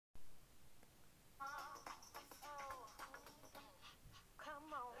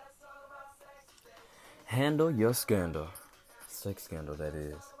Handle your scandal. Sex scandal, that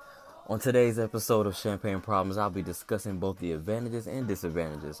is. On today's episode of Champagne Problems, I'll be discussing both the advantages and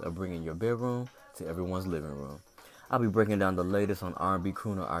disadvantages of bringing your bedroom to everyone's living room. I'll be breaking down the latest on R&B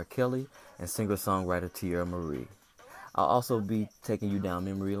crooner R. Kelly and singer-songwriter Teairra Mari. I'll also be taking you down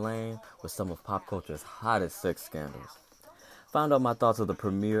memory lane with some of pop culture's hottest sex scandals. Find out my thoughts of the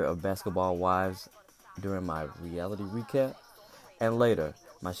premiere of Basketball Wives during my reality recap. And later,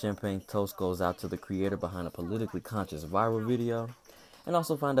 my champagne toast goes out to the creator behind a politically conscious viral video. And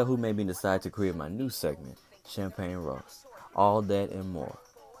also find out who made me decide to create my new segment, Champagne Roast. All that and more.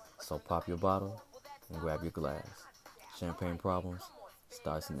 So pop your bottle and grab your glass. Champagne Problems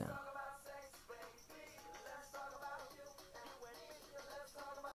starts now.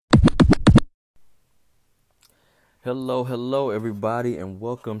 Hello, everybody, and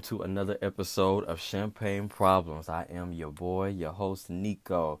welcome to another episode of Champagne Problems. I am your boy, your host,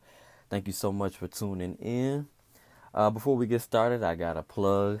 Nico. Thank you so much for tuning in. Before we get started, I got a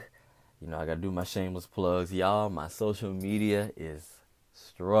plug. I got to do my shameless plugs. Y'all, my social media is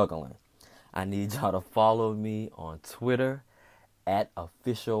struggling. I need y'all to follow me on Twitter at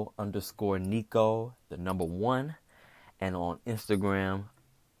official_Nico, the number 1, and on Instagram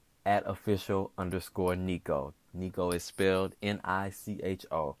at official_Nico. Nico is spelled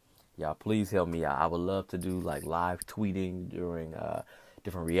Nicho. Y'all, please help me out. I would love to do live tweeting during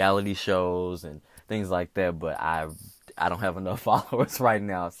different reality shows and things like that, but I don't have enough followers right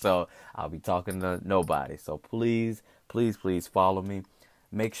now, so I'll be talking to nobody. So please follow me.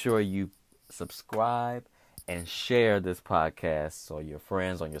 Make sure you subscribe and share this podcast so your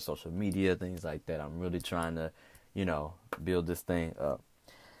friends on your social media, things like that. I'm really trying to, build this thing up.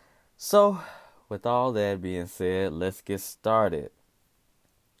 So, with all that being said, let's get started.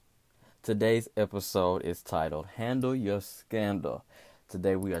 Today's episode is titled Handle Your Scandal.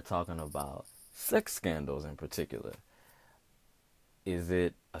 Today we are talking about sex scandals in particular. Is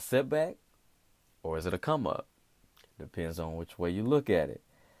it a setback or is it a come up? Depends on which way you look at it.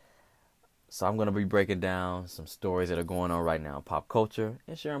 So I'm going to be breaking down some stories that are going on right now in pop culture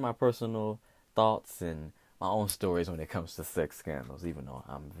and sharing my personal thoughts and my own stories when it comes to sex scandals, even though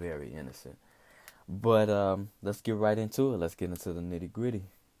I'm very innocent. But let's get right into it. Let's get into the nitty gritty.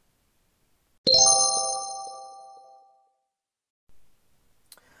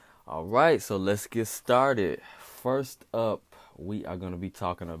 All right, so let's get started. First up, we are going to be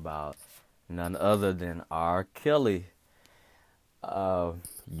talking about none other than R. Kelly.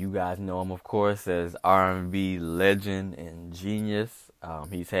 You guys know him, of course, as R&B legend and genius.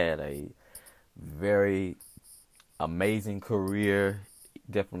 He's had a very amazing career.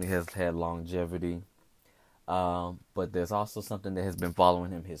 Definitely has had longevity. But there's also something that has been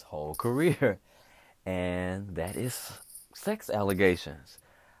following him his whole career, and that is sex allegations.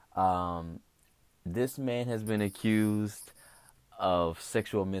 This man has been accused of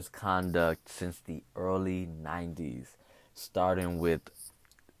sexual misconduct since the early 90s, starting with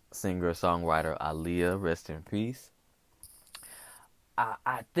singer-songwriter Aaliyah, rest in peace.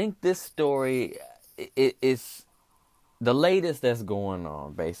 I think this story is the latest that's going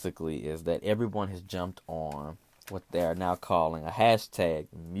on, basically, is that everyone has jumped on what they are now calling a hashtag,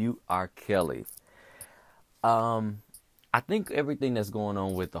 Mute R. Kelly. I think everything that's going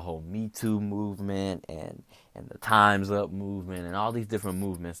on with the whole Me Too movement and the Time's Up movement and all these different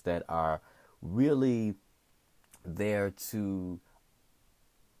movements that are really there to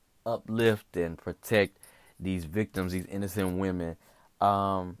uplift and protect these victims, these innocent women,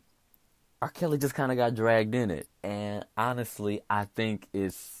 R. Kelly just kind of got dragged in it, and honestly, I think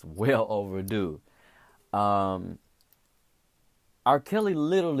it's well overdue. R. Kelly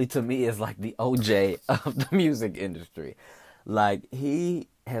literally, to me, is like the OJ of the music industry. He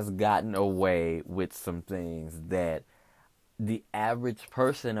has gotten away with some things that the average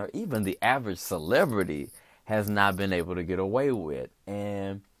person or even the average celebrity has not been able to get away with.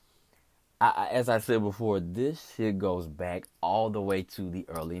 And as I said before, this shit goes back all the way to the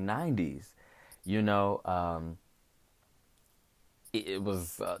early 90s. It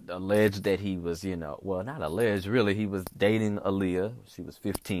was alleged that he was, well, not alleged, really. He was dating Aaliyah. She was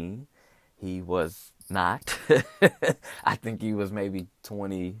 15. He was not. I think he was maybe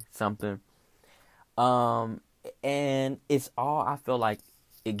 20-something. And it's all, I feel like,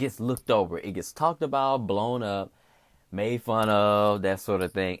 it gets looked over. It gets talked about, blown up, made fun of, that sort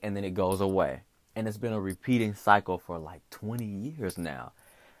of thing, and then it goes away. And it's been a repeating cycle for 20 years now.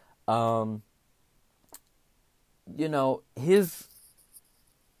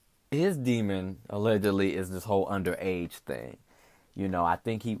 His demon, allegedly, is this whole underage thing. I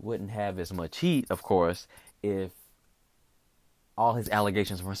think he wouldn't have as much heat, of course, if all his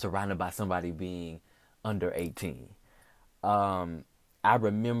allegations were surrounded by somebody being under 18. I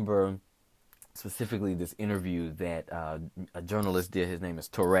remember specifically this interview that a journalist did. His name is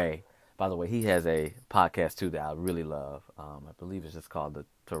Teairra. By the way, he has a podcast too that I really love. I believe it's just called the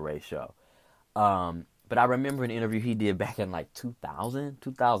Teairra Show. But I remember an interview he did back in like 2000,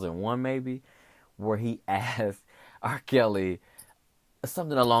 2001 maybe, where he asked R. Kelly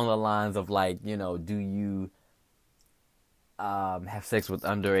something along the lines of like, do you have sex with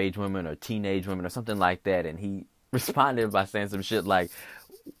underage women or teenage women or something like that? And he responded by saying some shit like,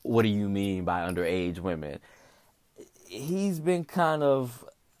 what do you mean by underage women? He's been kind of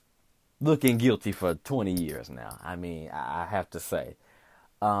looking guilty for 20 years now. I mean, I have to say.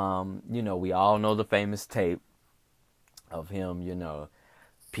 We all know the famous tape of him,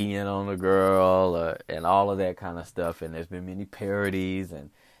 peeing on a girl and all of that kind of stuff. And there's been many parodies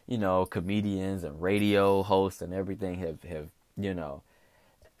and, comedians and radio hosts and everything have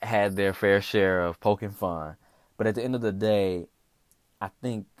had their fair share of poking fun. But at the end of the day, I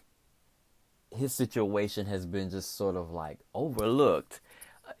think his situation has been just sort of like overlooked.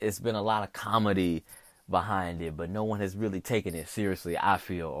 It's been a lot of comedy behind it, but no one has really taken it seriously, I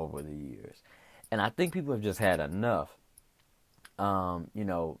feel, over the years. And I think people have just had enough. And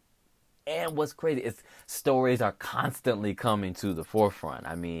what's crazy is stories are constantly coming to the forefront.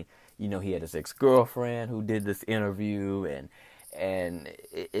 I mean, he had his ex-girlfriend who did this interview, and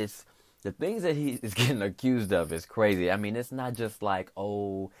it's the things that he is getting accused of is crazy. I mean, it's not just like,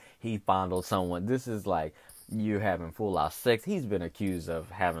 oh, he fondled someone. This is like you're having full-out sex. He's been accused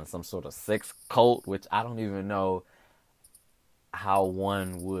of having some sort of sex cult, which I don't even know how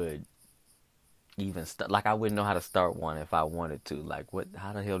one would even start. Like, I wouldn't know how to start one if I wanted to. Like, what?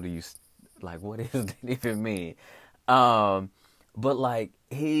 How the hell do you, like, what does that even mean? But, like,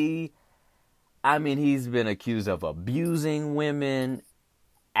 he's been accused of abusing women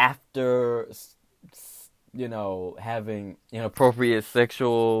after, having inappropriate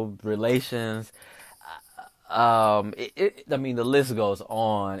sexual relations. The list goes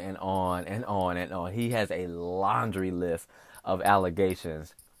on and on and on and on. He has a laundry list of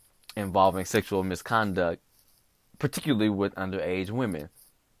allegations involving sexual misconduct, particularly with underage women.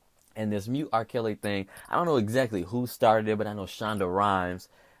 And this Mute R. Kelly thing, I don't know exactly who started it, but I know Shonda Rhimes,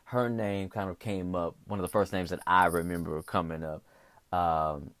 her name kind of came up, one of the first names that I remember coming up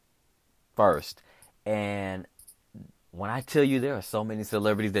first. And when I tell you there are so many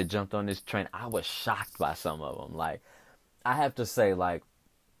celebrities that jumped on this train, I was shocked by some of them. Like, I have to say, like,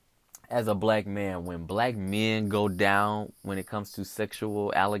 as a black man, when black men go down when it comes to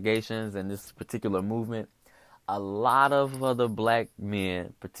sexual allegations and this particular movement, a lot of other black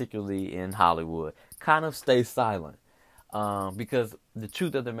men, particularly in Hollywood, kind of stay silent. Because the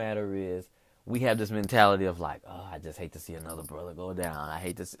truth of the matter is, we have this mentality of like, oh, I just hate to see another brother go down. I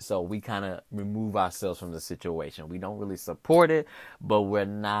hate to see. So we kind of remove ourselves from the situation. We don't really support it, but we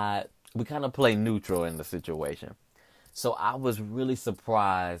kind of play neutral in the situation. So I was really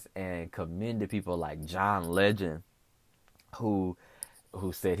surprised and commended people like John Legend, who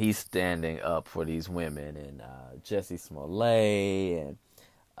said he's standing up for these women, and Jussie Smollett,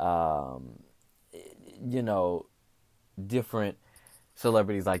 and different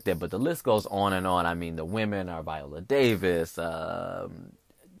celebrities like that. But the list goes on and on. I mean, the women are Viola Davis, I'm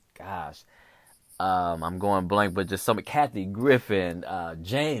going blank, but just some Kathy Griffin,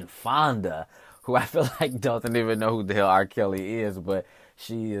 Jane Fonda, who I feel like doesn't even know who the hell R. Kelly is, but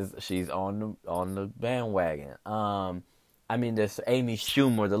she's on the bandwagon. There's Amy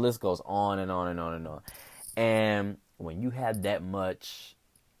Schumer. The list goes on and on and on and on. And when you have that much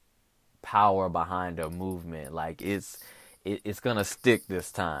power behind a movement, like it's gonna stick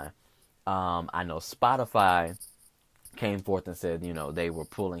this time. I know Spotify came forth and said, they were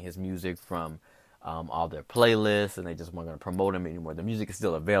pulling his music from all their playlists, and they just weren't going to promote him anymore. The music is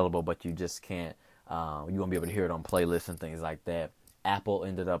still available, but you just can't. You won't be able to hear it on playlists and things like that. Apple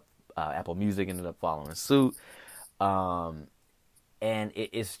Music ended up following suit, and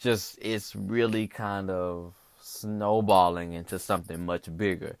it's really kind of snowballing into something much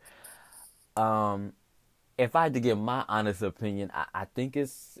bigger. If I had to give my honest opinion, I think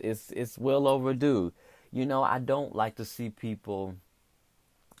it's well overdue. I don't like to see people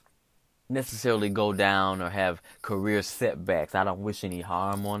necessarily go down or have career setbacks. I don't wish any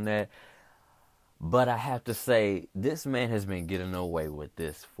harm on that. But I have to say, this man has been getting away with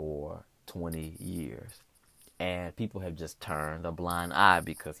this for 20 years. And people have just turned a blind eye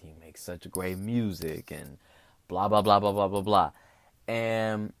because he makes such great music and blah, blah, blah, blah, blah, blah, blah.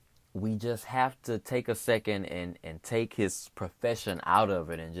 And we just have to take a second and take his profession out of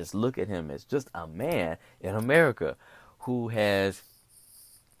it and just look at him as just a man in America who has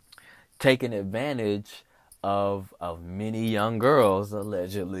taken advantage of many young girls,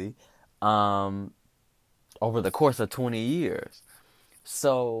 allegedly, over the course of 20 years.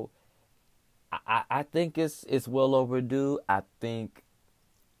 So I think it's well overdue. I think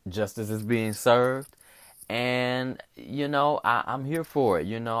justice is being served. And, I'm here for it.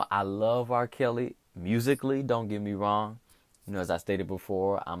 I love R. Kelly musically, don't get me wrong. As I stated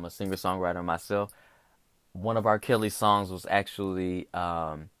before, I'm a singer-songwriter myself. One of R. Kelly's songs was actually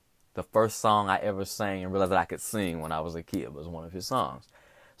the first song I ever sang and realized that I could sing when I was a kid. It was one of his songs.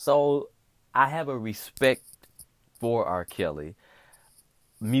 So I have a respect for R. Kelly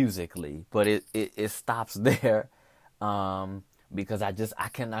musically, but it stops there because I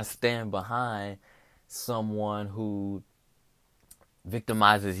cannot stand behind someone who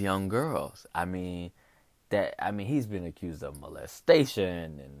victimizes young girls. He's been accused of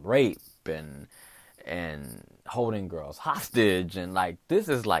molestation and rape and holding girls hostage, and this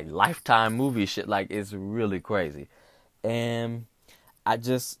is Lifetime movie shit. It's really crazy. And I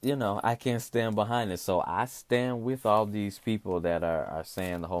just, I can't stand behind it. So I stand with all these people that are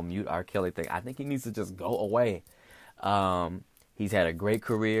saying the whole mute R. Kelly thing. I think he needs to just go away. He's had a great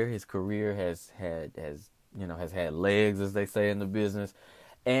career. His career has had legs, as they say in the business.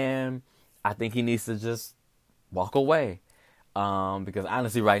 And I think he needs to just walk away. Because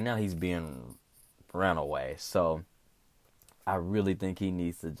honestly, right now he's being ran away. So I really think he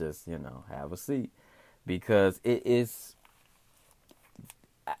needs to just, have a seat, because it's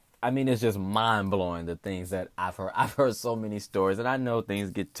just mind-blowing, the things that I've heard. I've heard so many stories, and I know things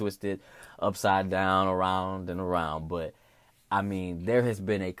get twisted upside down, around and around, but there has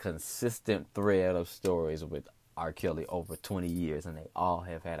been a consistent thread of stories with R. Kelly over 20 years, and they all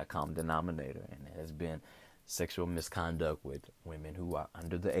have had a common denominator, and it has been sexual misconduct with women who are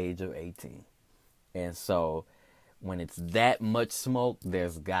under the age of 18. And so when it's that much smoke,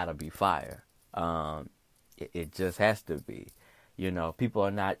 there's got to be fire. It just has to be. People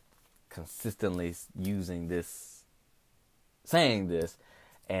are not consistently saying this,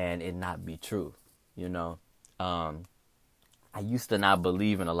 and it not be true. I used to not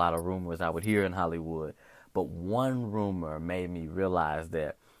believe in a lot of rumors I would hear in Hollywood, but one rumor made me realize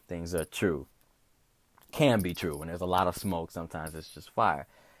that things are true. Can be true. When there's a lot of smoke, sometimes it's just fire.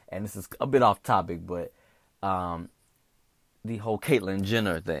 And this is a bit off topic, but the whole Caitlyn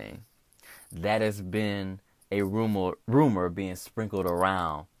Jenner thing, that has been a rumor being sprinkled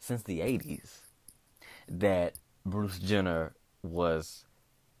around since the 80s, that Bruce Jenner was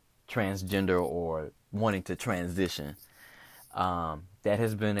transgender or wanting to transition. That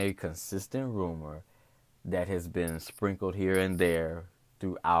has been a consistent rumor that has been sprinkled here and there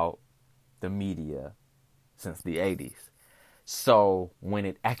throughout the media since the 80s. So when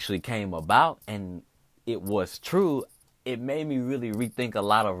it actually came about and it was true, it made me really rethink a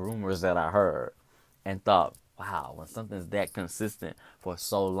lot of rumors that I heard, and thought, wow, when something's that consistent for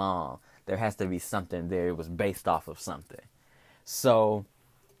so long, there has to be something there. It was based off of something. So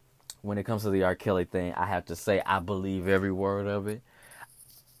when it comes to the R. Kelly thing, I have to say I believe every word of it.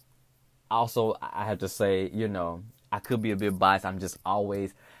 Also, I have to say, I could be a bit biased. I'm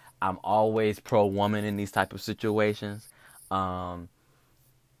always pro-woman in these type of situations. And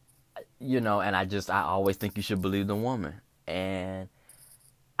I always think you should believe the woman. And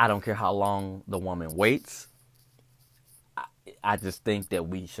I don't care how long the woman waits. I just think that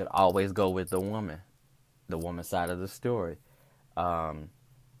we should always go with the woman side of the story. And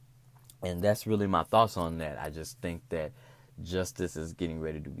that's really my thoughts on that. I just think that justice is getting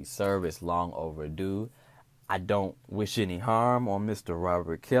ready to be served. It's long overdue. I don't wish any harm on Mr.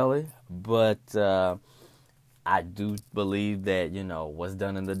 Robert Kelly, but I do believe that, what's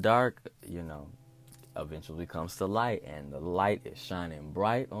done in the dark, eventually comes to light, and the light is shining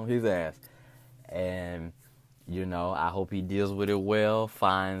bright on his ass. And, I hope he deals with it well,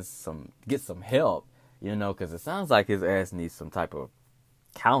 get some help, because it sounds like his ass needs some type of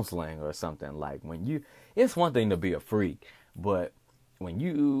counseling or something. It's one thing to be a freak, but when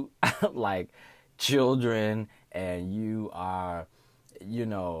you children and you are,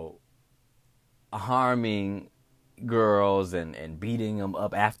 harming girls and beating them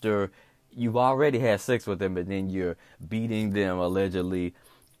up after you've already had sex with them, but then you're beating them allegedly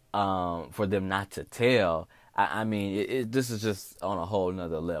for them not to tell. This is just on a whole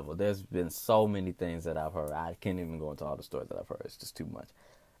nother level. There's been so many things that I've heard. I can't even go into all the stories that I've heard. It's just too much.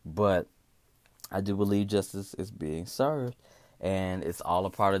 But I do believe justice is being served. And it's all a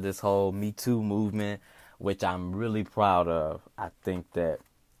part of this whole Me Too movement, which I'm really proud of. I think that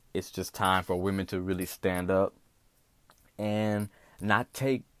it's just time for women to really stand up and not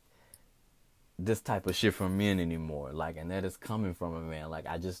take this type of shit from men anymore. And that is coming from a man.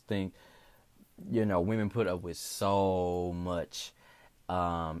 I just think women put up with so much.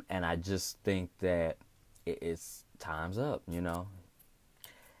 And I just think that it's time's up.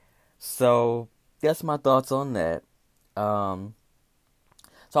 So that's my thoughts on that. So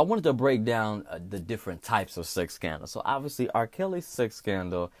I wanted to break down the different types of sex scandals. So obviously R. Kelly's sex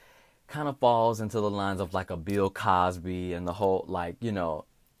scandal kind of falls into the lines of like a Bill Cosby and the whole, like,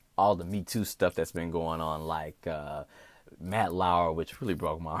 all the Me Too stuff that's been going on, like Matt Lauer, which really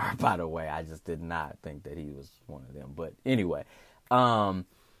broke my heart, by the way. I just did not think that he was one of them. But anyway,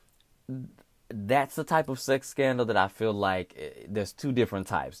 that's the type of sex scandal that I feel like there's two different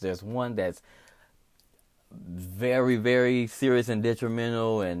types. There's one that's very, very serious and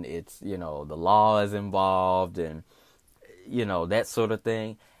detrimental, and it's, the law is involved and, that sort of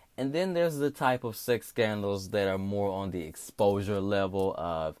thing. And then there's the type of sex scandals that are more on the exposure level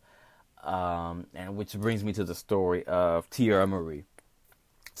of, and which brings me to the story of Teairra Mari.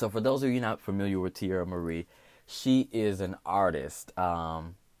 So for those of you not familiar with Teairra Mari, she is an artist,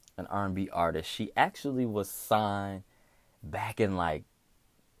 an R&B artist. She actually was signed back in like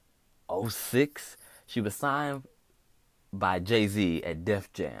 '06. She was signed by Jay-Z at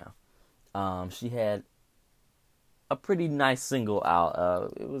Def Jam. She had a pretty nice single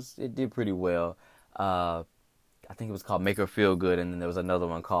out. It did pretty well. I think it was called Make Her Feel Good, and then there was another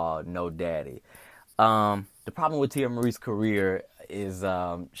one called No Daddy. The problem with Teairra Mari's career is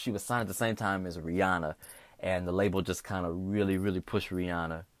she was signed at the same time as Rihanna, and the label just kind of really, really pushed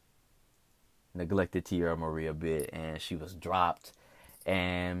Rihanna, neglected Teairra Mari a bit, and she was dropped.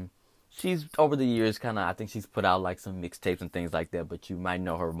 And she's, over the years, I think she's put out like some mixtapes and things like that, but you might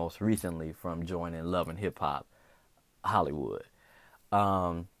know her most recently from joining Love and Hip Hop Hollywood.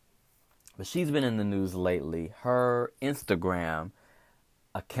 But she's been in the news lately. Her Instagram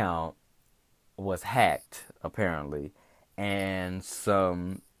account was hacked, apparently, and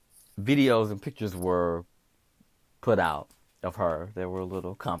some videos and pictures were put out of her that were a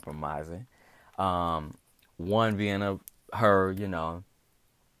little compromising. One being of her,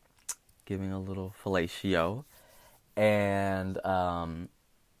 giving a little fellatio, and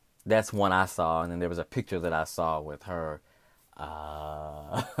that's one I saw. And then there was a picture that I saw with her. I'm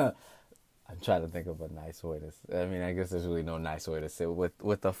trying to think of a nice way to say. I mean, I guess there's really no nice way to say it,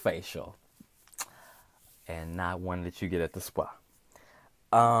 with a facial, and not one that you get at the spa.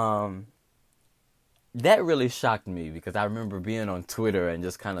 That really shocked me because I remember being on Twitter and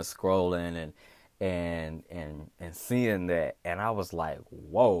just kind of scrolling and seeing that, and I was like,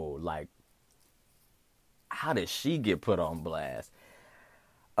 whoa, like, how did she get put on blast?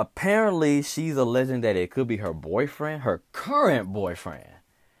 Apparently, she's alleging that it could be her boyfriend, her current boyfriend,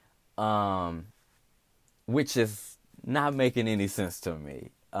 which is not making any sense to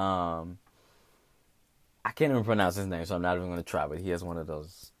me. I can't even pronounce his name, so I'm not even going to try. But he has one of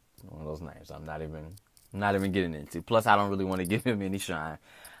those names. I'm not even getting into. Plus, I don't really want to give him any shine.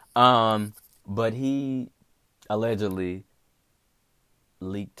 But he allegedly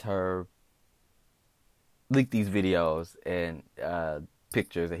leaked these videos and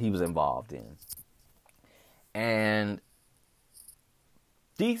pictures that he was involved in. And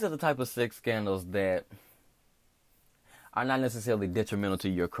these are the type of sex scandals that are not necessarily detrimental to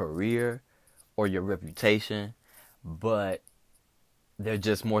your career or your reputation, but they're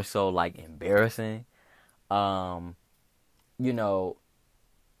just more so like embarrassing. Going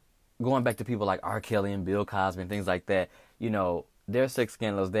back to people like R. Kelly and Bill Cosby and things like that, their sex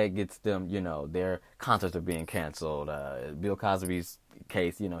scandals, that gets them, their concerts are being canceled. Bill Cosby's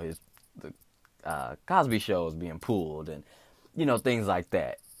case, the Cosby Show is being pulled, and, things like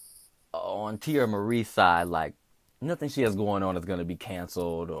that. On Teairra Mari's side, like, nothing she has going on is going to be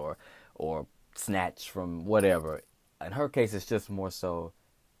canceled or snatched from whatever. In her case, it's just more so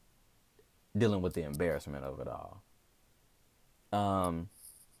dealing with the embarrassment of it all.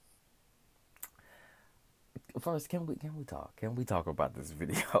 First, can we talk about this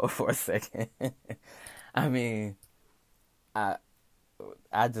video for a second? I mean, I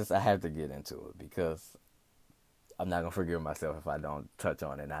have to get into it because I'm not gonna forgive myself if I don't touch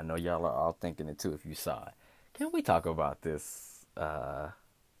on it. And I know y'all are all thinking it too if you saw it. Can we talk about this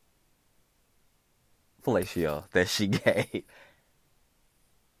fellatio that she gave?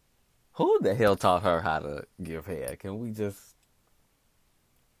 Who the hell taught her how to give head? Can we just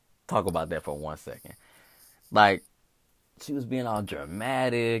talk about that for 1 second? Like, she was being all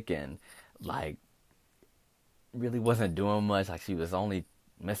dramatic and, like, really wasn't doing much. Like, she was only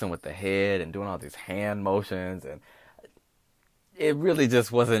messing with the head and doing all these hand motions. And it really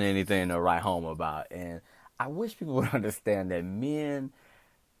just wasn't anything to write home about. And I wish people would understand that men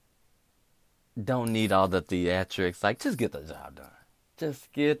don't need all the theatrics. Like, just get the job done.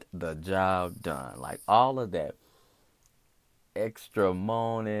 just get the job done. Like all of that extra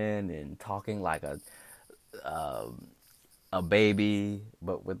moaning and talking like a baby,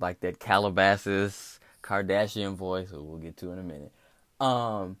 but with like that Calabasas Kardashian voice, who we'll get to in a minute.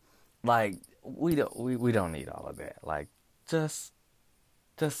 Um, like we don't need all of that. Like just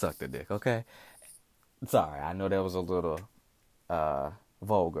suck the dick, okay? Sorry, I know that was a little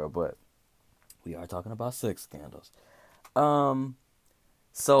vulgar, but we are talking about sex scandals. Um,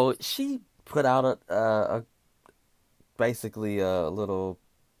 so she put out a basically a little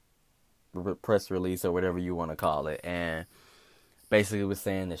press release or whatever you want to call it, and basically was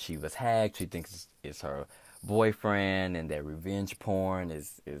saying that she was hacked. She thinks it's her boyfriend, and that revenge porn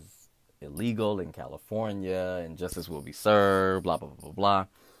is illegal in California, and justice will be served. Blah blah blah blah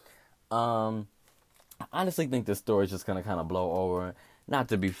blah. I honestly think this story is just gonna kind of blow over. Not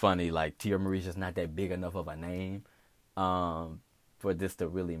to be funny, like Teairra Mari's just not that big enough of a name for this to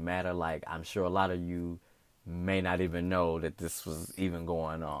really matter. Like I'm sure a lot of you may not even know that this was even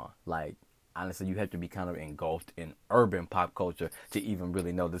going on. Like honestly, you have to be kind of engulfed in urban pop culture to even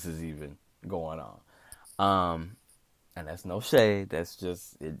really know this is even going on. And that's no shade. That's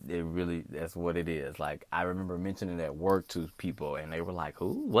just it really that's what it is. Like I remember mentioning at work to people, and they were like,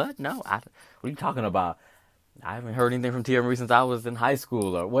 "Who? What? No, what are you talking about? I haven't heard anything from Teairra Mari since I was in high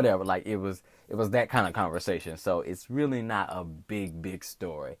school or whatever." Like it was that kind of conversation. So it's really not a big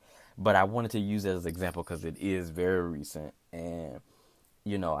story, but I wanted to use it as an example because it is very recent, and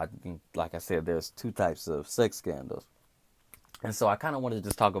I think, like I said, there's two types of sex scandals, and so I kind of wanted to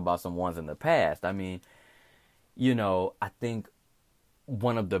just talk about some ones in the past. I mean, I think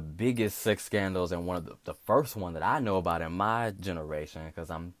one of the biggest sex scandals and one of the first one that I know about in my generation, because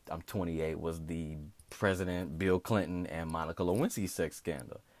I'm 28, was the President Bill Clinton and Monica Lewinsky sex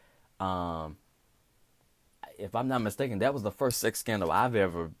scandal. If I'm not mistaken, that was the first sex scandal I've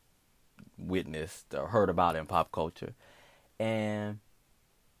ever witnessed or heard about in pop culture, and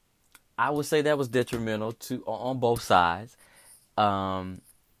I would say that was detrimental to on both sides.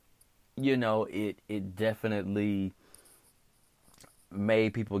 It definitely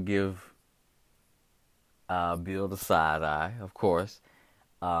made people give Bill the side eye, of course.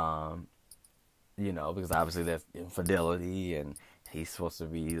 Because obviously that's infidelity, and he's supposed to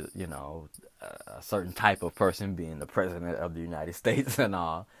be, a certain type of person, being the president of the United States and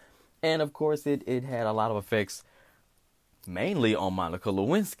all. And of course, it had a lot of effects, mainly on Monica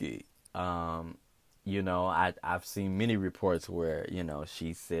Lewinsky. I've seen many reports where,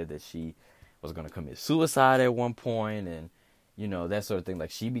 she said that she was going to commit suicide at one point, and, that sort of thing.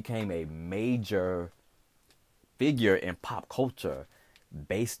 Like, she became a major figure in pop culture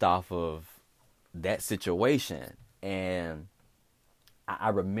based off of that situation. And I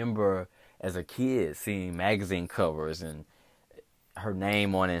remember as a kid seeing magazine covers and her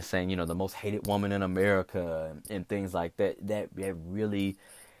name on it saying, the most hated woman in America and things like that. That really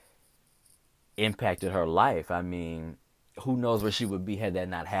impacted her life. I mean, who knows where she would be had that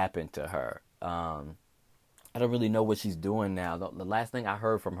not happened to her. I don't really know what she's doing now. The last thing I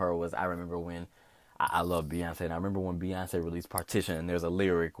heard from her was, I remember when, I love Beyonce, and I remember when Beyonce released Partition, and there's a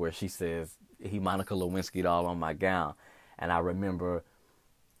lyric where she says, he Monica Lewinsky'd all on my gown. And I remember,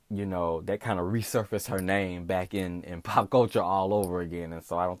 that kind of resurfaced her name back in pop culture all over again. And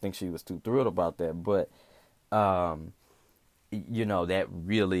so I don't think she was too thrilled about that. But, that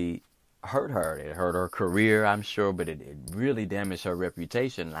really hurt her. It hurt her career, I'm sure, but it really damaged her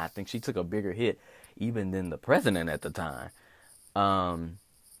reputation. And I think she took a bigger hit even than the president at the time.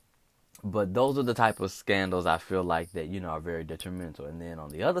 But those are the type of scandals I feel like that, are very detrimental. And then on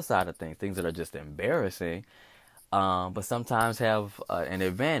the other side of things that are just embarrassing, but sometimes have an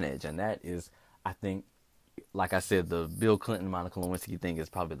advantage. And that is, I think, like I said, the Bill Clinton, Monica Lewinsky thing is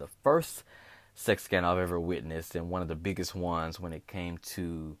probably the first sex scandal I've ever witnessed, and one of the biggest ones when it came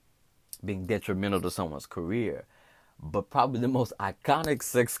to being detrimental to someone's career. But probably the most iconic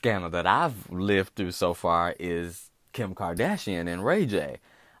sex scandal that I've lived through so far is Kim Kardashian and Ray J.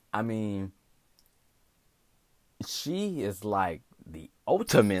 I mean, she is like the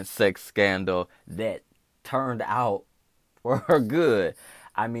ultimate sex scandal that turned out for her good.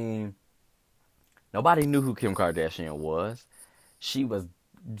 I mean, nobody knew who Kim Kardashian was. She was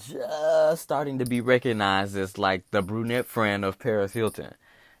just starting to be recognized as like the brunette friend of Paris Hilton.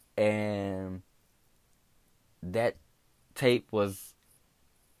 And that tape was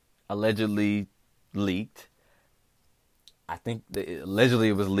allegedly leaked. I think allegedly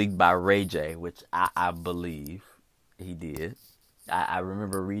it was leaked by Ray J, which I believe he did. I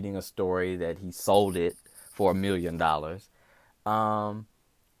remember reading a story that he sold it for $1 million.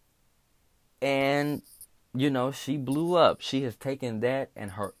 And she blew up. She has taken that,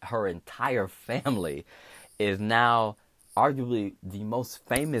 and her entire family is now arguably the most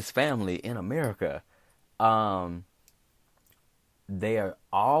famous family in America. Um, they are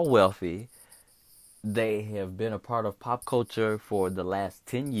all wealthy. They have been a part of pop culture for the last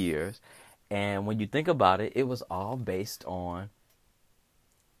 10 years. And when you think about it, it was all based on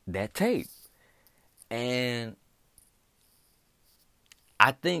that tape. And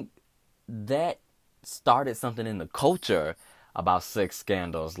I think that started something in the culture about sex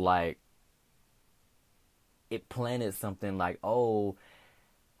scandals. Like, it planted something like, oh,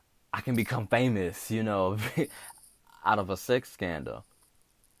 I can become famous, out of a sex scandal.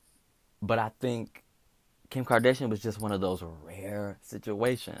 But I think Kim Kardashian was just one of those rare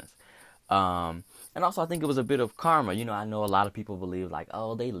situations. And also, I think it was a bit of karma. I know a lot of people believe, like,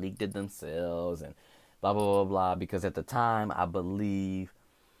 oh, they leaked it themselves and blah, blah, blah, blah. Because at the time, I believe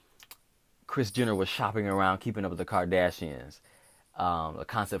Kris Jenner was shopping around Keeping Up with the Kardashians, a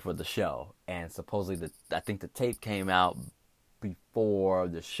concept for the show. And supposedly, I think the tape came out before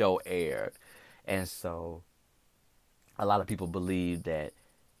the show aired. And so a lot of people believe that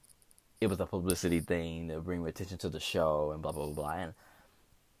it was a publicity thing to bring attention to the show and blah, blah, blah, blah. And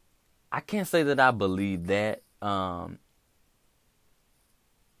I can't say that I believe that. I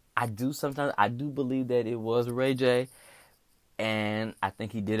do believe that it was Ray J, and I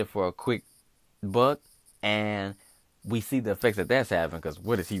think he did it for a quick buck, and we see the effects that that's having, because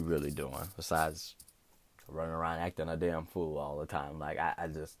what is he really doing besides running around acting a damn fool all the time? Like, I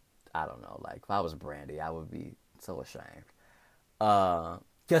don't know. Like, if I was Brandy, I would be so ashamed.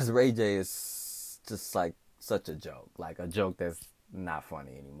 Because Ray J is just like such a joke. Like, a joke that's not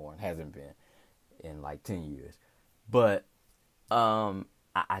funny anymore and hasn't been in like 10 years. But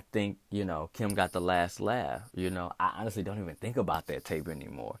I think, Kim got the last laugh. I honestly don't even think about that tape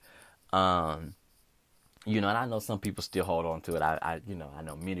anymore. And I know some people still hold on to it. I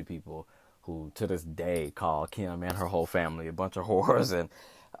know many people who to this day call Kim and her whole family a bunch of whores and,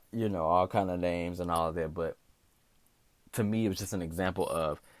 all kind of names and all of that. But to me, it was just an example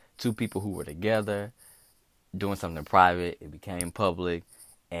of two people who were together doing something private. It became public,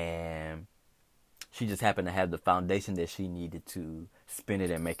 and she just happened to have the foundation that she needed to spin it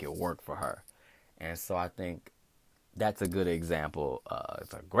and make it work for her. And so I think that's a good example.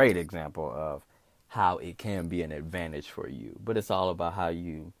 It's a great example of how it can be an advantage for you. But it's all about how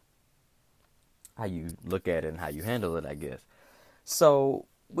you look at it and how you handle it, I guess. So,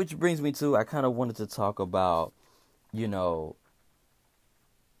 which brings me to, I kind of wanted to talk about,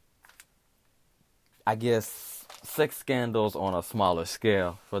 I guess, sex scandals on a smaller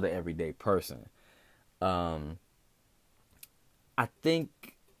scale for the everyday person. I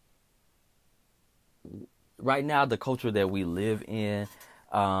think right now, the culture that we live in,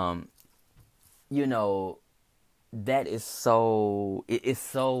 that is so, it's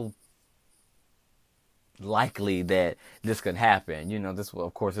so likely that this could happen. This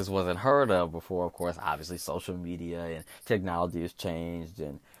wasn't heard of before. Of course, obviously, social media and technology has changed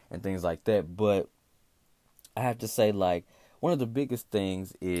and things like that. But I have to say, like, one of the biggest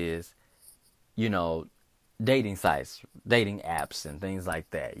things is, dating sites, dating apps, and things like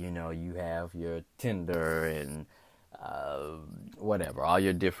that. You have your Tinder and whatever, all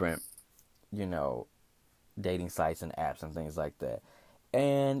your different, dating sites and apps and things like that.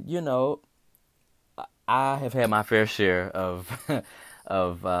 And, I have had my fair share of,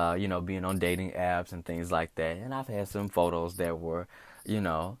 being on dating apps and things like that. And I've had some photos that were,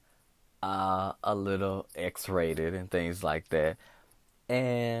 a little X-rated and things like that.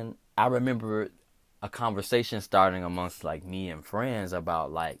 And I remember a conversation starting amongst like me and friends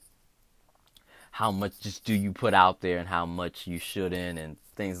about like how much just do you put out there and how much you shouldn't and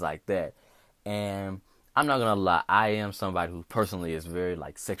things like that. And I'm not gonna lie, I am somebody who personally is very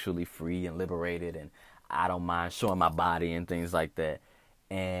like sexually free and liberated, and I don't mind showing my body and things like that.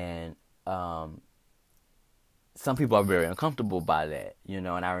 And some people are very uncomfortable by that, and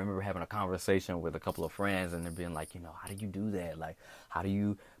I remember having a conversation with a couple of friends, and they're being like, how do you do that? Like, how do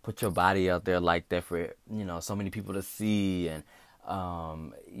you put your body out there like that for, so many people to see? And,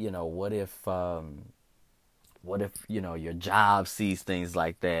 what if, your job sees things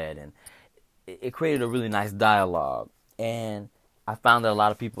like that? And it created a really nice dialogue. And I found that a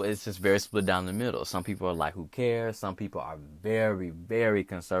lot of people, it's just very split down the middle. Some people are like, who cares? Some people are very, very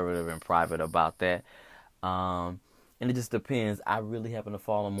conservative and private about that. And it just depends. I really happen to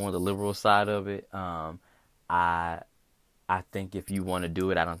fall on more the liberal side of it. I think if you want to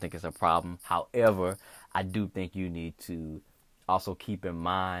do it, I don't think it's a problem. However, I do think you need to also keep in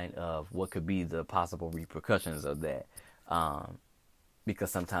mind of what could be the possible repercussions of that.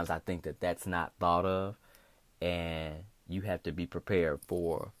 Because sometimes I think that that's not thought of. and you have to be prepared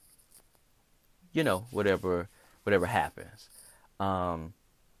for, whatever happens.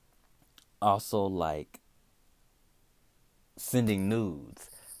 Also, like, sending nudes.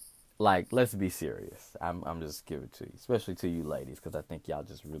 Like, let's be serious. I'm just giving it to you, especially to you ladies, because I think y'all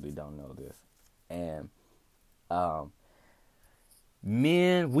just really don't know this. And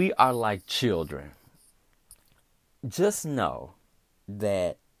men, we are like children. Just know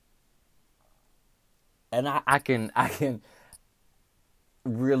that, and I can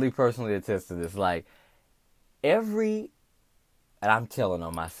really personally attest to this. Like, and I'm telling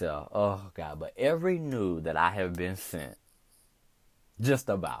on myself, oh God, but every nude that I have been sent, just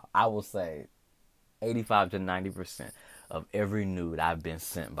about, I will say 85 to 90% of every nude I've been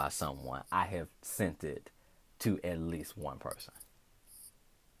sent by someone, I have sent it to at least one person.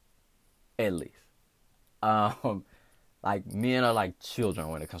 At least. Like, men are like children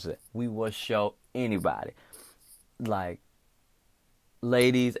when it comes to that. We will show anybody. Like,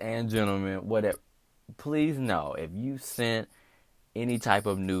 ladies and gentlemen, whatever. Please know, if you sent any type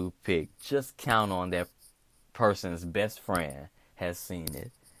of nude pic, just count on that person's best friend has seen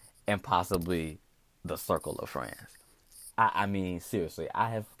it, and possibly the circle of friends. I mean, seriously, I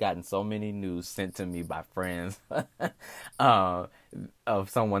have gotten so many nudes sent to me by friends of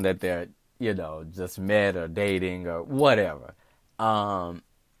someone that they're, just met or dating or whatever.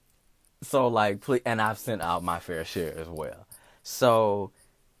 So, like, please, and I've sent out my fair share as well. So,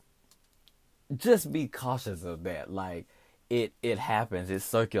 just be cautious of that. Like, it happens, it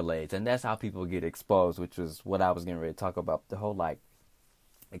circulates, and that's how people get exposed, which was what I was getting ready to talk about. The whole, like,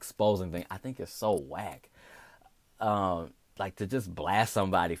 exposing thing, I think it's so whack. Like, to just blast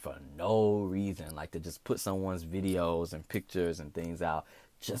somebody for no reason, like to just put someone's videos and pictures and things out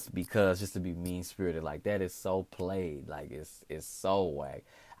just to be mean-spirited, like, that is so played. Like, it's so whack.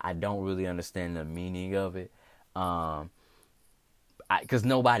 I don't really understand the meaning of it. Because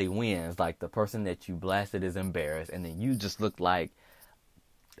nobody wins. Like, the person that you blasted is embarrassed, and then you just look like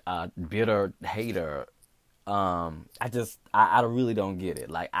a bitter hater. I really don't get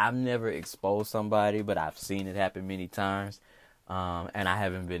it. Like, I've never exposed somebody, but I've seen it happen many times, and I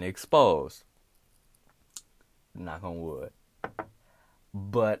haven't been exposed. Knock on wood.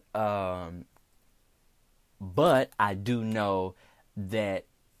 But I do know that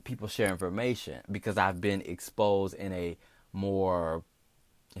people share information, because I've been exposed in a more,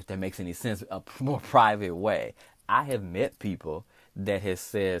 if that makes any sense, a more private way. I have met people that has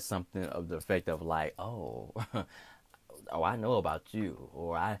said something of the effect of, like, oh, I know about you,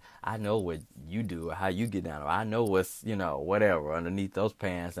 or I know what you do, or how you get down, or I know what's, whatever underneath those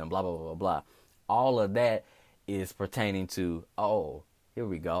pants, and blah, blah, blah, blah. All of that is pertaining to, oh, here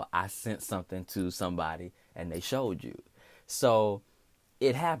we go, I sent something to somebody and they showed you. So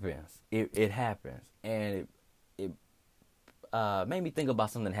it happens. It happens. And it made me think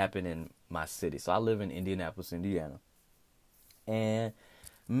about something that happened in my city. So I live in Indianapolis, Indiana. And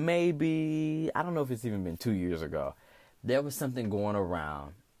maybe, I don't know if it's even been 2 years ago, there was something going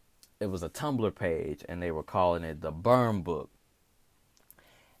around. It was a Tumblr page, and they were calling it the Burn Book.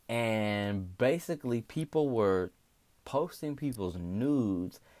 And basically, people were posting people's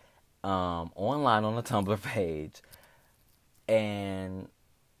nudes online on the Tumblr page and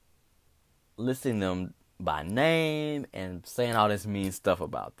listing them by name and saying all this mean stuff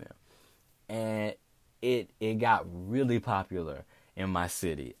about them. And it got really popular in my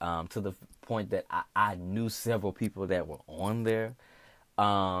city, to the point that I knew several people that were on there.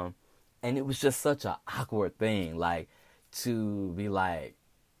 And it was just such an awkward thing, like, to be like,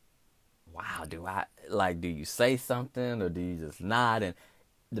 wow, do you say something or do you just not? And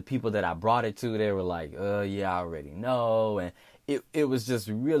the people that I brought it to, they were like, yeah, I already know. And it was just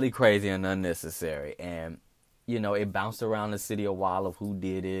really crazy and unnecessary. And, it bounced around the city a while of who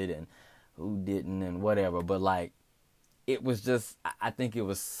did it and who didn't and whatever. But, like, it was just, I think it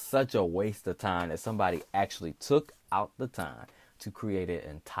was such a waste of time that somebody actually took out the time to create an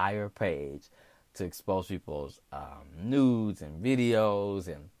entire page to expose people's nudes and videos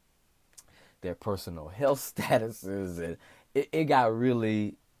and their personal health statuses, and it got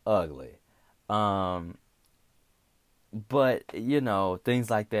really ugly. But,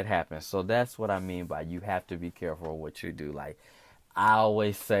 things like that happen. So that's what I mean by you have to be careful what you do. Like, I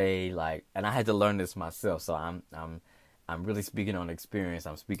always say, like, and I had to learn this myself, so I'm really speaking on experience.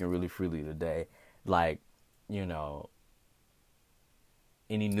 I'm speaking really freely today. Like, any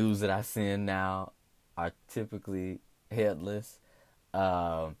news that I send now are typically headless.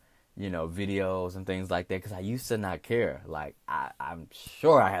 Videos and things like that, because I used to not care. Like, I'm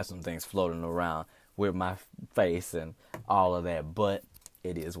sure I have some things floating around with my face and all of that, but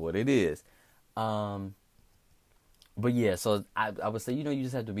it is what it is. But yeah, so I would say, you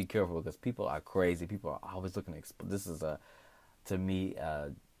just have to be careful because people are crazy. People are always looking to this is to me,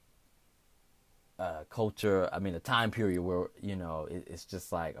 culture. I mean, a time period where, it's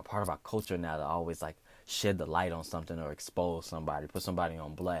just like a part of our culture now to always like shed the light on something or expose somebody, put somebody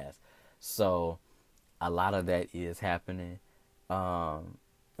on blast. So a lot of that is happening. And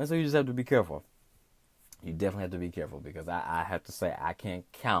so you just have to be careful. You definitely have to be careful because I have to say I can't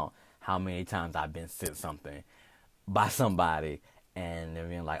count how many times I've been sent something by somebody and they're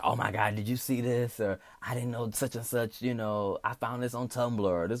being like, oh my God, did you see this? Or I didn't know such and such, I found this on Tumblr,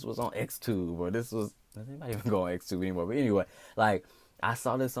 or this was on XTube, or this was, does anybody even go on XTube anymore? But anyway, like, I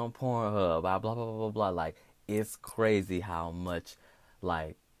saw this on Pornhub, blah, blah, blah, blah, blah. Like, it's crazy how much,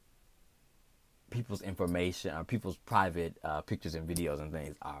 like, people's information or people's private pictures and videos and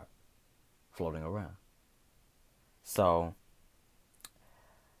things are floating around. So,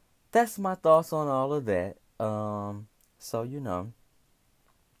 that's my thoughts on all of that. So,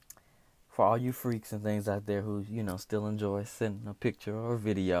 for all you freaks and things out there who, still enjoy sending a picture or a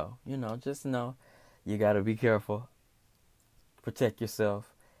video, just know you got to be careful. Protect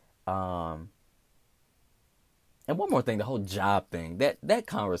yourself. And one more thing, the whole job thing, that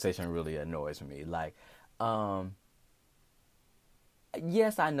conversation really annoys me. Like,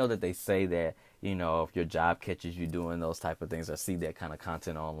 yes, I know that they say that, if your job catches you doing those type of things or see that kind of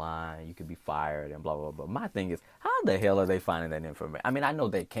content online, you could be fired and blah, blah, blah. But my thing is, how the hell are they finding that information? I mean, I know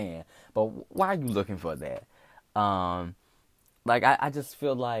they can, but why are you looking for that? Like, I just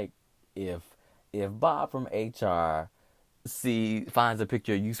feel like if Bob from HR finds a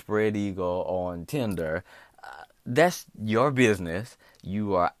picture of you spread eagle on Tinder, that's your business.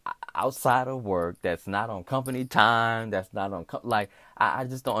 You are outside of work. That's not on company time. That's not on I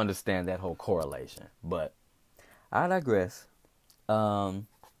just don't understand that whole correlation. But I digress.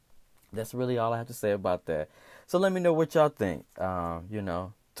 That's really all I have to say about that. So let me know what y'all think.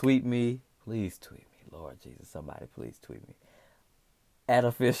 Tweet me. Please tweet me. Lord Jesus, somebody please tweet me.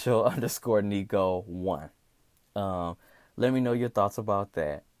 @official_Nico1. Let me know your thoughts about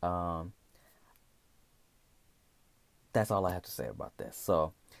that. That's all I have to say about that.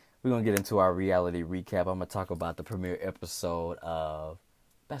 So we're going to get into our reality recap. I'm going to talk about the premiere episode of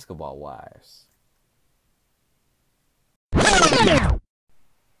Basketball Wives.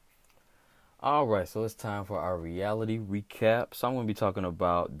 All right, so it's time for our reality recap. So I'm going to be talking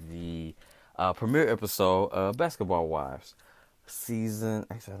about the premiere episode of Basketball Wives. Actually,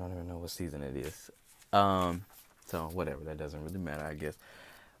 I don't even know what season it is. So whatever, that doesn't really matter, I guess.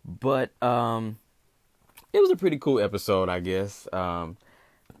 But it was a pretty cool episode, I guess.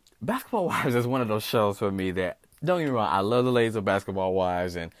 Basketball Wives is one of those shows for me that, don't get me wrong, I love the ladies of Basketball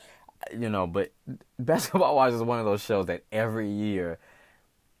Wives, and but Basketball Wives is one of those shows that every year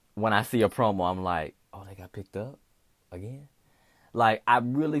when I see a promo, I'm like, oh, they got picked up again? Like, I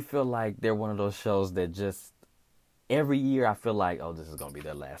really feel like they're one of those shows that just, every year I feel like, oh, this is going to be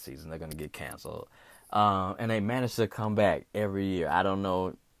their last season. They're going to get canceled. And they manage to come back every year. I don't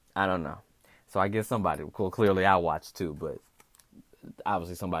know. So I guess somebody, cool, clearly I watch too, but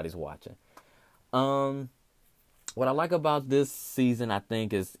obviously somebody's watching. What I like about this season, I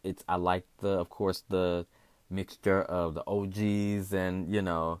think, is I like of course, the mixture of the OGs and,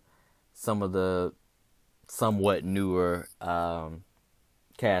 some of the somewhat newer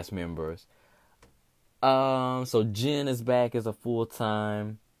cast members. So Jen is back as a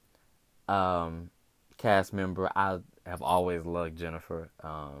full-time cast member. I have always loved Jennifer.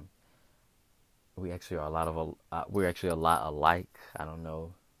 We actually are we're actually a lot alike. I don't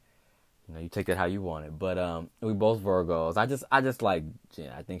know. You take it how you want it. But we both Virgos. I just like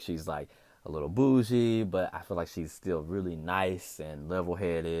Jen. I think she's like a little bougie, but I feel like she's still really nice and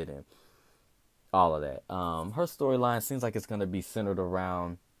level-headed and all of that. Her storyline seems like it's going to be centered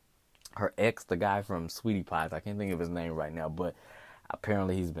around her ex, the guy from Sweetie Pies. I can't think of his name right now, but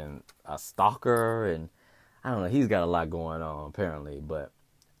apparently he's been a stalker, and I don't know, he's got a lot going on apparently, but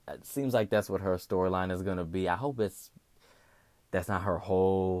it seems like that's what her storyline is going to be. I hope that's not her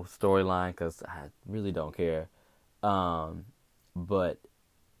whole storyline, because I really don't care. But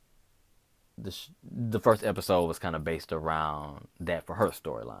the first episode was kind of based around that for her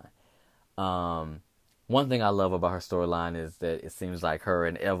storyline. One thing I love about her storyline is that it seems like her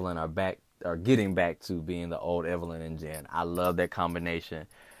and Evelyn are getting back to being the old Evelyn and Jen. I love that combination.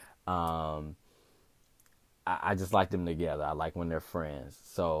 I just like them together. I like when they're friends.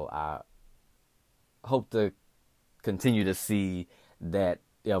 So I hope to continue to see that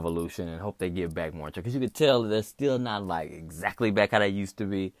evolution and hope they get back more. Because you could tell they're still not like exactly back how they used to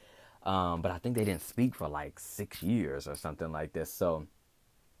be. But I think they didn't speak for like 6 years or something like this. So,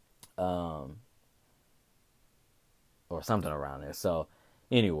 or something around there. So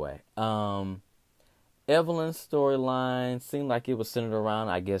anyway, Evelyn's storyline seemed like it was centered around,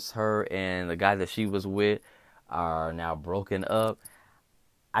 I guess, her and the guy that she was with are now broken up.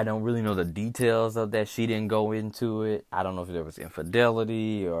 I don't really know the details of that. She didn't go into it. I don't know if there was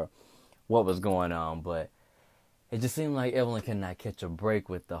infidelity or what was going on, but it just seemed like Evelyn cannot catch a break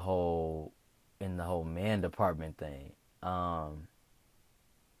with the whole man department thing.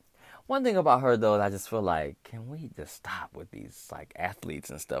 One thing about her though, I just feel like, can we just stop with these like athletes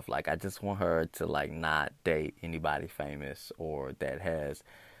and stuff? Like, I just want her to like not date anybody famous or that has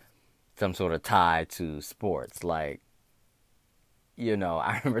some sort of tie to sports. Like,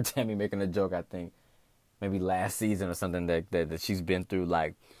 I remember Tammy making a joke, I think maybe last season or something, that she's been through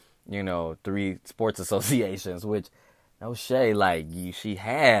like, 3 sports associations, which no shade, like she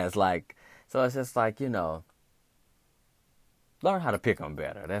has, like, so it's just like, learn how to pick them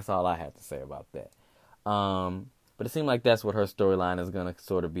better. That's all I have to say about that. But it seemed like that's what her storyline is going to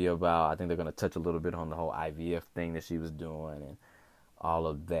sort of be about. I think they're going to touch a little bit on the whole IVF thing that she was doing and all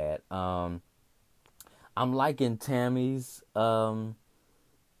of that. I'm liking Tammy's storyline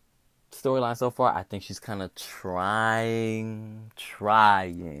so far. I think she's kind of trying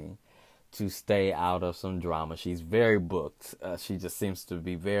to stay out of some drama. She's very booked. She just seems to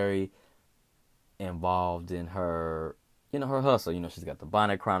be very involved in her her hustle. She's got the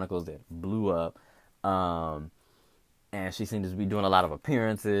Bonnet Chronicles that blew up. And she seems to be doing a lot of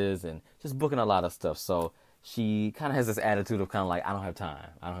appearances and just booking a lot of stuff. So she kind of has this attitude of kind of like, I don't have time.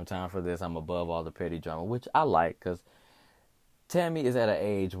 I don't have time for this. I'm above all the petty drama, which I like because Tammy is at an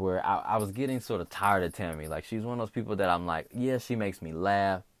age where I was getting sort of tired of Tammy. Like, she's one of those people that I'm like, yeah, she makes me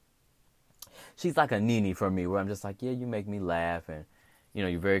laugh. She's like a Nene for me, where I'm just like, yeah, you make me laugh, and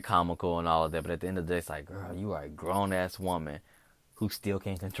you're very comical and all of that. But at the end of the day, it's like, girl, you are a grown ass woman who still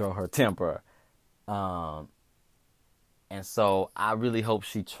can't control her temper. And so I really hope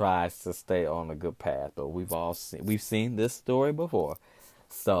she tries to stay on a good path. But we've seen this story before,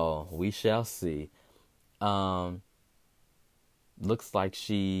 so we shall see. Looks like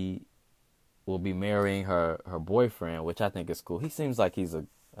she will be marrying her boyfriend, which I think is cool. He seems like he's a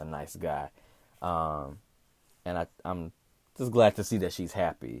nice guy. And I'm just glad to see that she's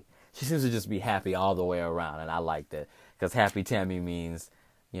happy. She seems to just be happy all the way around, and I like that. Because happy Tammy means,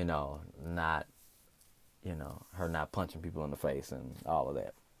 not, her not punching people in the face and all of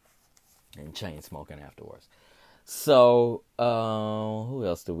that. And chain smoking afterwards. So, who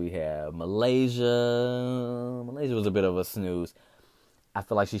else do we have? Malaysia. Malaysia was a bit of a snooze. I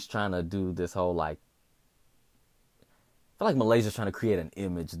feel like she's trying to do this whole, like, I feel like Malaysia's trying to create an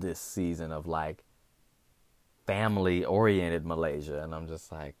image this season of, like, family-oriented Malaysia. And I'm just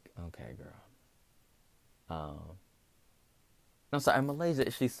like, okay, girl. I'm sorry,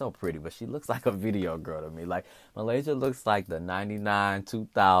 Malaysia, she's so pretty, but she looks like a video girl to me. Like, Malaysia looks like the 99,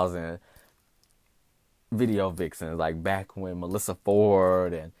 2000 video vixens, like back when Melissa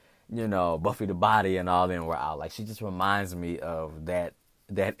Ford and, Buffy the Body and all them were out. Like, she just reminds me of that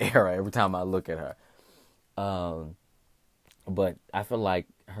era every time I look at her. But I feel like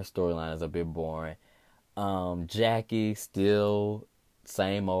her storyline is a bit boring. Jackie, still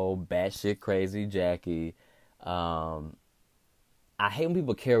same old batshit crazy Jackie. I hate when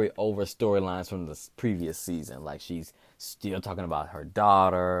people carry over storylines from the previous season. Like, she's still talking about her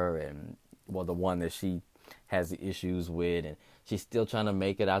daughter and, the one that she has the issues with. And she's still trying to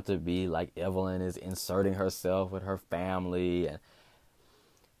make it out to be like Evelyn is inserting herself with her family. And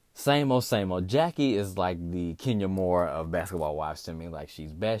same old, same old. Jackie is like the Kenya Moore of Basketball Wives to me. Like,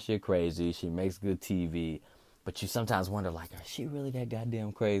 she's batshit crazy. She makes good TV. But you sometimes wonder, like, is she really that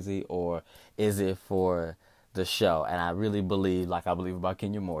goddamn crazy? Or is it for the show? And I really believe, like I believe about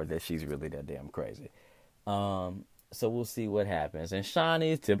Kenya Moore, that she's really that damn crazy. So we'll see what happens. And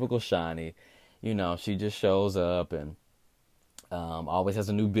Shani, typical Shani, she just shows up and always has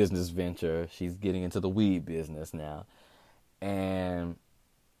a new business venture. She's getting into the weed business now. And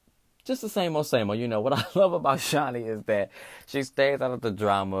just the same old, same old. What I love about Shani is that she stays out of the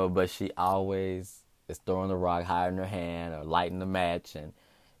drama, but she always is throwing the rock higher in her hand or lighting the match. And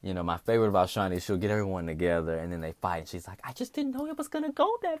my favorite about Shani is she'll get everyone together and then they fight. And she's like, I just didn't know it was going to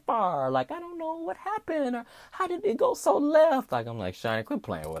go that far. Like, I don't know what happened or how did it go so left? Like, I'm like, Shani, quit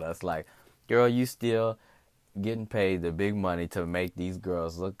playing with us. Like, girl, you still getting paid the big money to make these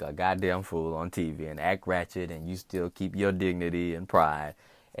girls look a goddamn fool on TV and act ratchet, and you still keep your dignity and pride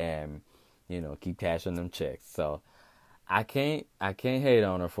and, keep cashing them checks. So I can't hate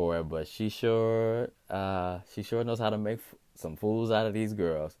on her for it, but she sure knows how to make some fools out of these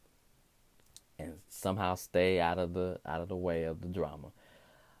girls and somehow stay out of the way of the drama.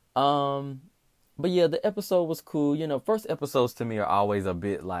 But yeah, the episode was cool. First episodes to me are always a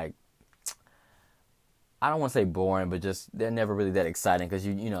bit like, I don't want to say boring, but just they're never really that exciting because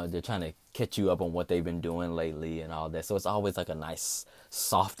they're trying to catch you up on what they've been doing lately and all that. So it's always like a nice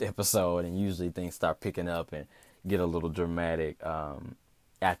soft episode, and usually things start picking up and get a little dramatic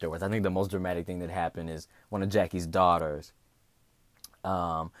afterwards. I think the most dramatic thing that happened is one of Jackie's daughters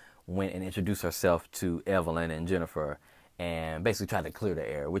went and introduced herself to Evelyn and Jennifer and basically tried to clear the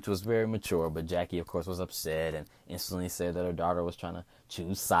air, which was very mature. But Jackie, of course, was upset and instantly said that her daughter was trying to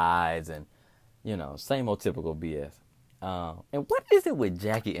choose sides and same old typical BS. And what is it with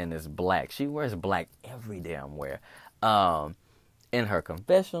Jackie and this black? She wears black every damn where. In her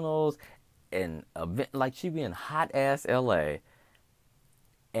confessionals, and like she be in hot ass LA,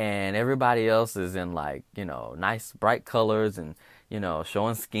 and everybody else is in like, nice bright colors and,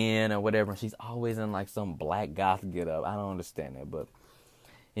 showing skin or whatever. And she's always in like some black goth get up. I don't understand that, but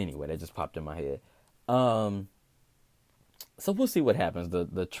anyway, that just popped in my head. So we'll see what happens.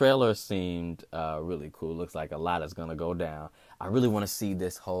 The trailer seemed really cool. Looks like a lot is gonna go down. I really want to see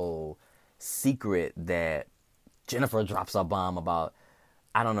this whole secret that Jennifer drops a bomb about.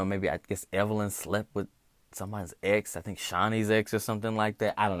 I don't know. Maybe I guess Evelyn slept with somebody's ex. I think Shawnee's ex or something like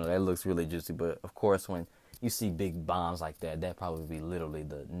that. I don't know. That looks really juicy. But of course, when you see big bombs like that, that probably be literally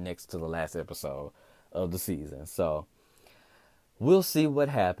the next to the last episode of the season. So we'll see what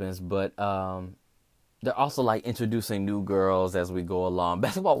happens. But they're also like introducing new girls as we go along.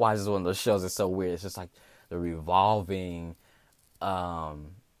 Basketball Wives is one of those shows that's so weird. It's just like the revolving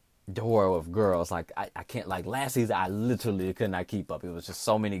door of girls. Like I can't, like last season I literally could not keep up. It was just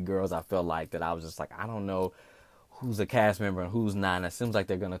so many girls. I felt like that I was just like, I don't know who's a cast member and who's not. And it seems like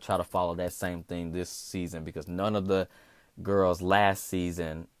they're gonna try to follow that same thing this season because none of the girls last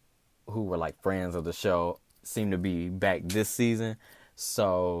season who were like friends of the show seem to be back this season.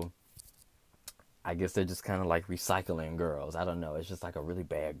 So I guess they're just kind of like recycling girls. I don't know. It's just like a really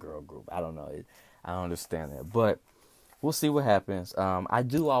bad girl group. I don't know. I don't understand that. But we'll see what happens. I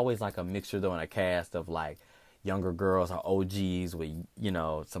do always like a mixture, though, in a cast of like younger girls or OGs with,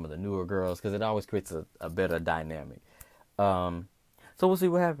 some of the newer girls because it always creates a better dynamic. So we'll see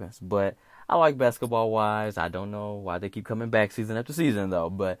what happens. But I like Basketball Wives. I don't know why they keep coming back season after season, though.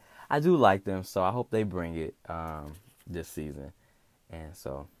 But I do like them. So I hope they bring it this season. And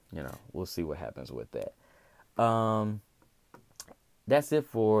so, we'll see what happens with that. That's it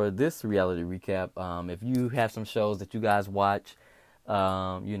for this reality recap. If you have some shows that you guys watch,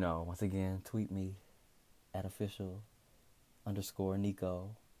 once again, tweet me at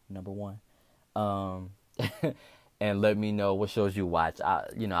official_Nico1. And let me know what shows you watch.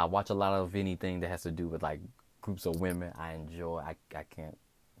 I watch a lot of anything that has to do with like groups of women. I enjoy. I can't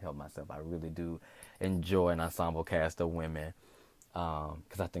help myself. I really do enjoy an ensemble cast of women.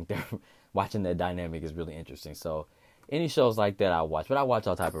 Because I think they're watching that dynamic is really interesting. So any shows like that I watch, but I watch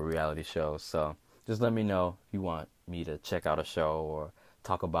all type of reality shows. So just let me know if you want me to check out a show or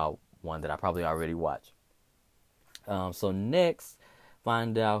talk about one that I probably already watched. So next,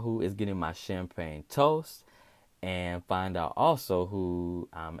 find out who is getting my champagne toast, and find out also who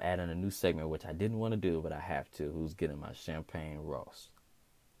I'm adding a new segment, which I didn't want to do, but I have to. Who's getting my champagne roast?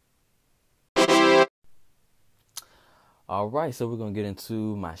 All right, so we're going to get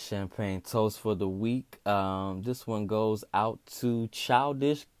into my champagne toast for the week. This one goes out to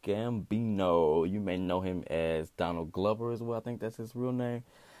Childish Gambino. You may know him as Donald Glover as well. I think that's his real name.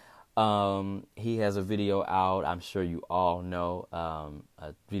 He has a video out, I'm sure you all know, a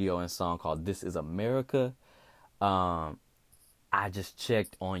video and song called This Is America. I just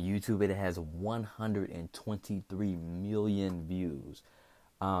checked on YouTube. It has 123 million views.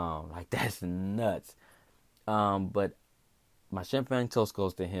 Like, that's nuts. But my champagne toast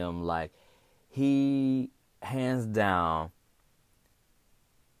goes to him. Like, he, hands down,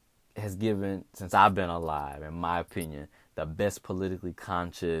 has given, since I've been alive, in my opinion, the best politically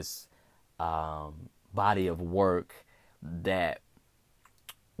conscious body of work that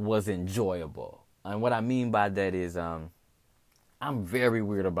was enjoyable. And what I mean by that is, I'm very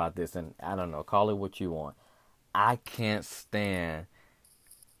weird about this, and I don't know, call it what you want. I can't stand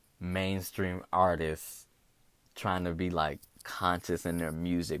mainstream artists trying to be like conscious in their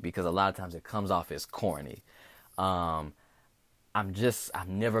music because a lot of times it comes off as corny. I've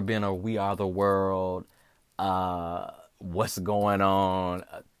never been a We Are the World, what's going on,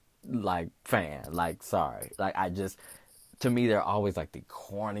 like fan. Like, sorry. Like, to me, they're always like the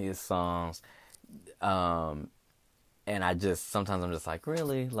corniest songs. And sometimes I'm just like,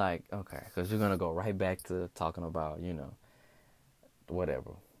 really? Like, okay. Because you're going to go right back to talking about,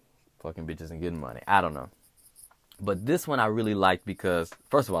 whatever. Fucking bitches and getting money. I don't know. But this one I really liked because,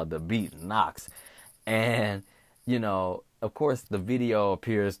 first of all, the beat knocks. And, of course, the video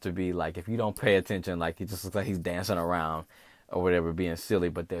appears to be like, if you don't pay attention, like, it just looks like he's dancing around or whatever, being silly.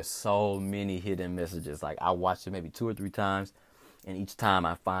 But there's so many hidden messages. Like, I watched it maybe 2 or 3 times, and each time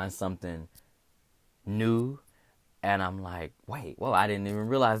I find something new, and I'm like, wait, whoa, I didn't even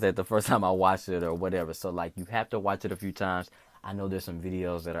realize that the first time I watched it or whatever. So, like, you have to watch it a few times. I know there's some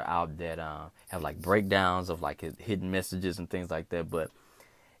videos that are out that have, like, breakdowns of, like, hidden messages and things like that. But,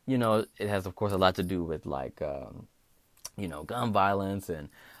 it has, of course, a lot to do with, like, gun violence and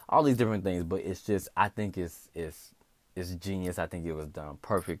all these different things. But it's just, I think it's genius. I think it was done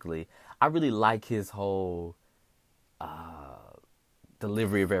perfectly. I really like his whole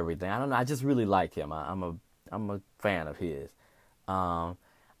delivery of everything. I don't know. I just really like him. I'm a fan of his.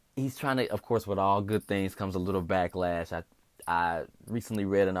 He's trying to, of course, with all good things comes a little backlash. I recently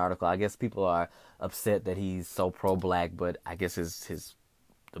read an article. I guess people are upset that he's so pro-black, but I guess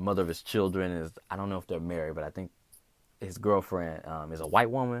the mother of his children is, I don't know if they're married, but I think his girlfriend is a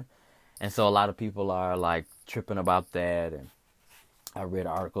white woman. And so a lot of people are, like, tripping about that. And I read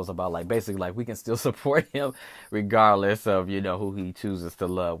articles about, like, basically, like, we can still support him regardless of, who he chooses to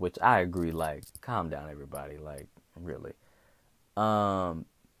love, which I agree. Like, calm down, everybody. Like, really. But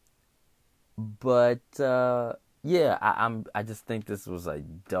yeah, I just think this was a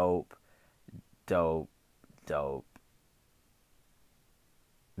dope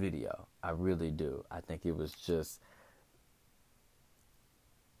video. I really do. I think it was just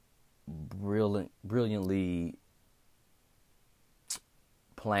brilliantly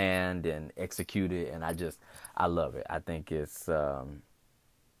planned and executed, and I love it. I think it's I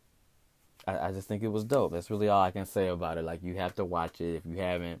just think it was dope. That's really all I can say about it. Like, you have to watch it. If you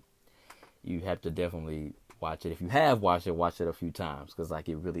haven't, you have to definitely watch it. If you have watched it, watch it a few times, because, like,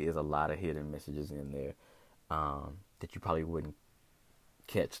 it really is a lot of hidden messages in there that you probably wouldn't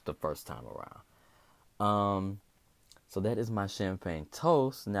catch the first time around. So that is my champagne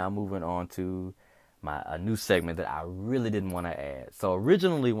toast. Now moving on to a new segment that I really didn't want to add. So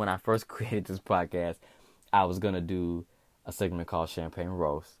originally, when I first created this podcast, I was going to do a segment called Champagne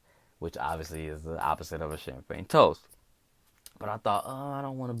Roast, which obviously is the opposite of a champagne toast. But I thought, I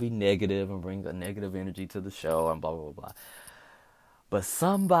don't want to be negative and bring a negative energy to the show and blah, blah, blah. But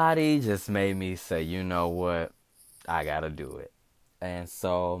somebody just made me say, you know what? I got to do it. And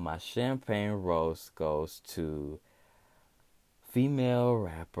so my champagne roast goes to female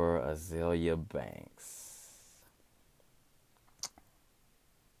rapper Azeila Banks.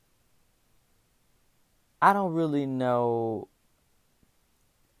 I don't really know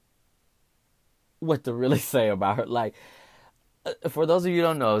what to really say about her. Like, for those of you who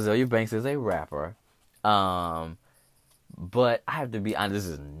don't know, Azeila Banks is a rapper. But I have to be honest, this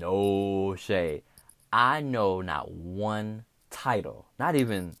is no shade. I know not one title, not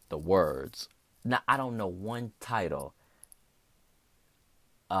even the words. I don't know one title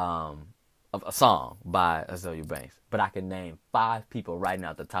of a song by Azeila Banks, but I can name 5 people right now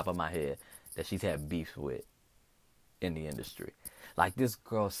at the top of my head that she's had beefs with in the industry. Like, this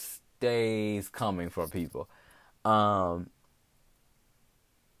girl stays coming for people. And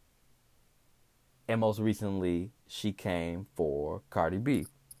most recently, she came for Cardi B.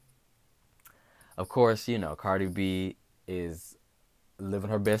 Of course, Cardi B is living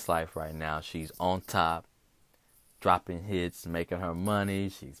her best life right now. She's on top, dropping hits, making her money.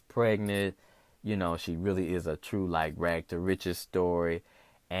 She's pregnant. She really is a true, like, rag to riches story.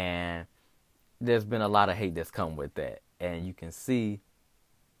 And there's been a lot of hate that's come with that. And you can see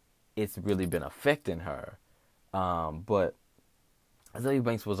it's really been affecting her. But Azeila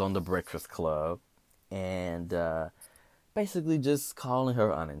Banks was on The Breakfast Club and basically just calling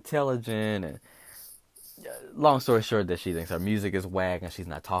her unintelligent, and long story short, that she thinks her music is whack and she's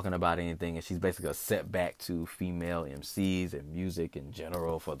not talking about anything, and she's basically a setback to female MCs and music in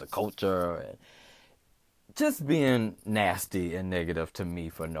general for the culture, and just being nasty and negative to me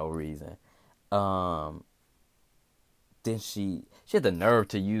for no reason. Then she had the nerve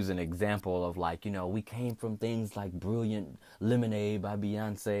to use an example of, like, we came from things like Brilliant Lemonade by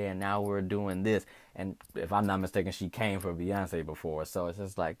Beyonce, and now we're doing this. And if I'm not mistaken, she came from Beyonce before. So it's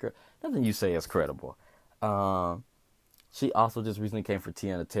just like, girl, nothing you say is credible. She also just recently came for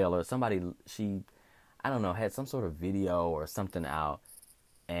Teairra Taylor. I don't know, had some sort of video or something out,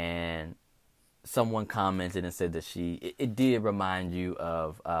 and someone commented and said that it did remind you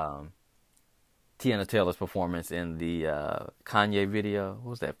of Teairra Taylor's performance in the Kanye video. What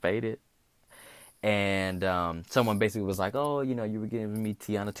was that, Faded? And someone basically was like, oh, you were giving me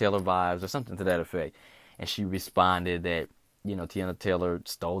Teairra Taylor vibes or something to that effect. And she responded that, Teairra Taylor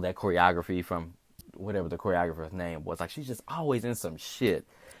stole that choreography from whatever the choreographer's name was. Like, she's just always in some shit.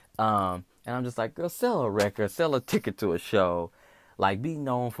 And I'm just like, girl, sell a record, sell a ticket to a show. Like, be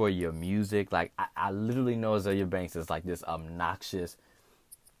known for your music. Like, I literally know Azeila Banks is like this obnoxious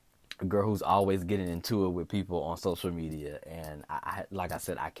girl who's always getting into it with people on social media. And I like I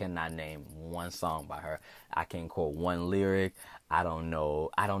said, I cannot name one song by her. I can't quote one lyric. I don't know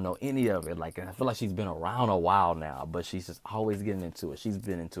any of it. Like, and I feel like she's been around a while now, but she's just always getting into it. She's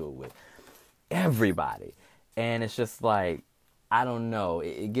been into it with everybody. And it's just like, I don't know.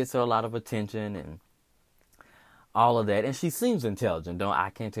 It gets her a lot of attention and all of that. And she seems intelligent.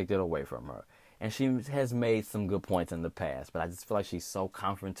 I can't take that away from her. And she has made some good points in the past, but I just feel like she's so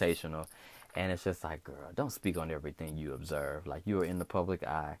confrontational. And it's just like, girl, don't speak on everything you observe. Like, you are in the public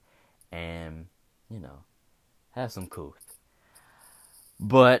eye and, have some cool.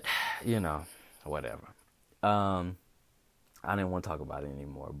 But, whatever. I didn't want to talk about it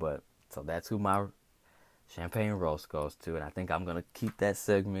anymore. But, so that's who my champagne roast goes to. And I think I'm going to keep that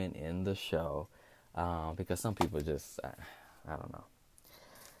segment in the show because some people just, I don't know.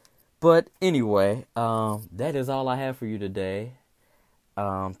 But anyway, that is all I have for you today.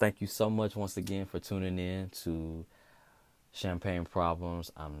 Thank you so much once again for tuning in to Champagne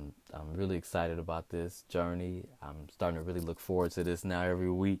Problems. I'm really excited about this journey. I'm starting to really look forward to this now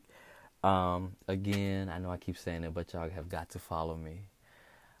every week. Again, I know I keep saying it, but y'all have got to follow me.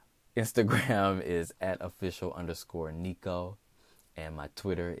 Instagram is @official_Nico, and my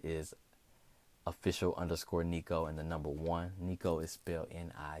Twitter is official_Nico and the number 1. Nico is spelled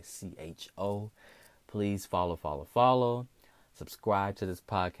Nicho. Please follow. Subscribe to this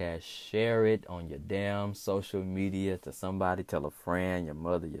podcast. Share it on your damn social media to somebody. Tell a friend, your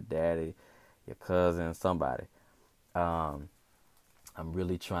mother, your daddy, your cousin, somebody. I'm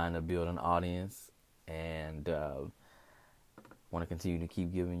really trying to build an audience and want to continue to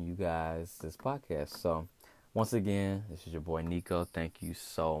keep giving you guys this podcast. So once again, this is your boy Nico. Thank you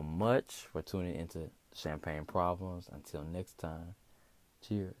so much for tuning into Champagne Problems. Until next time,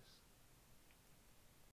 cheers.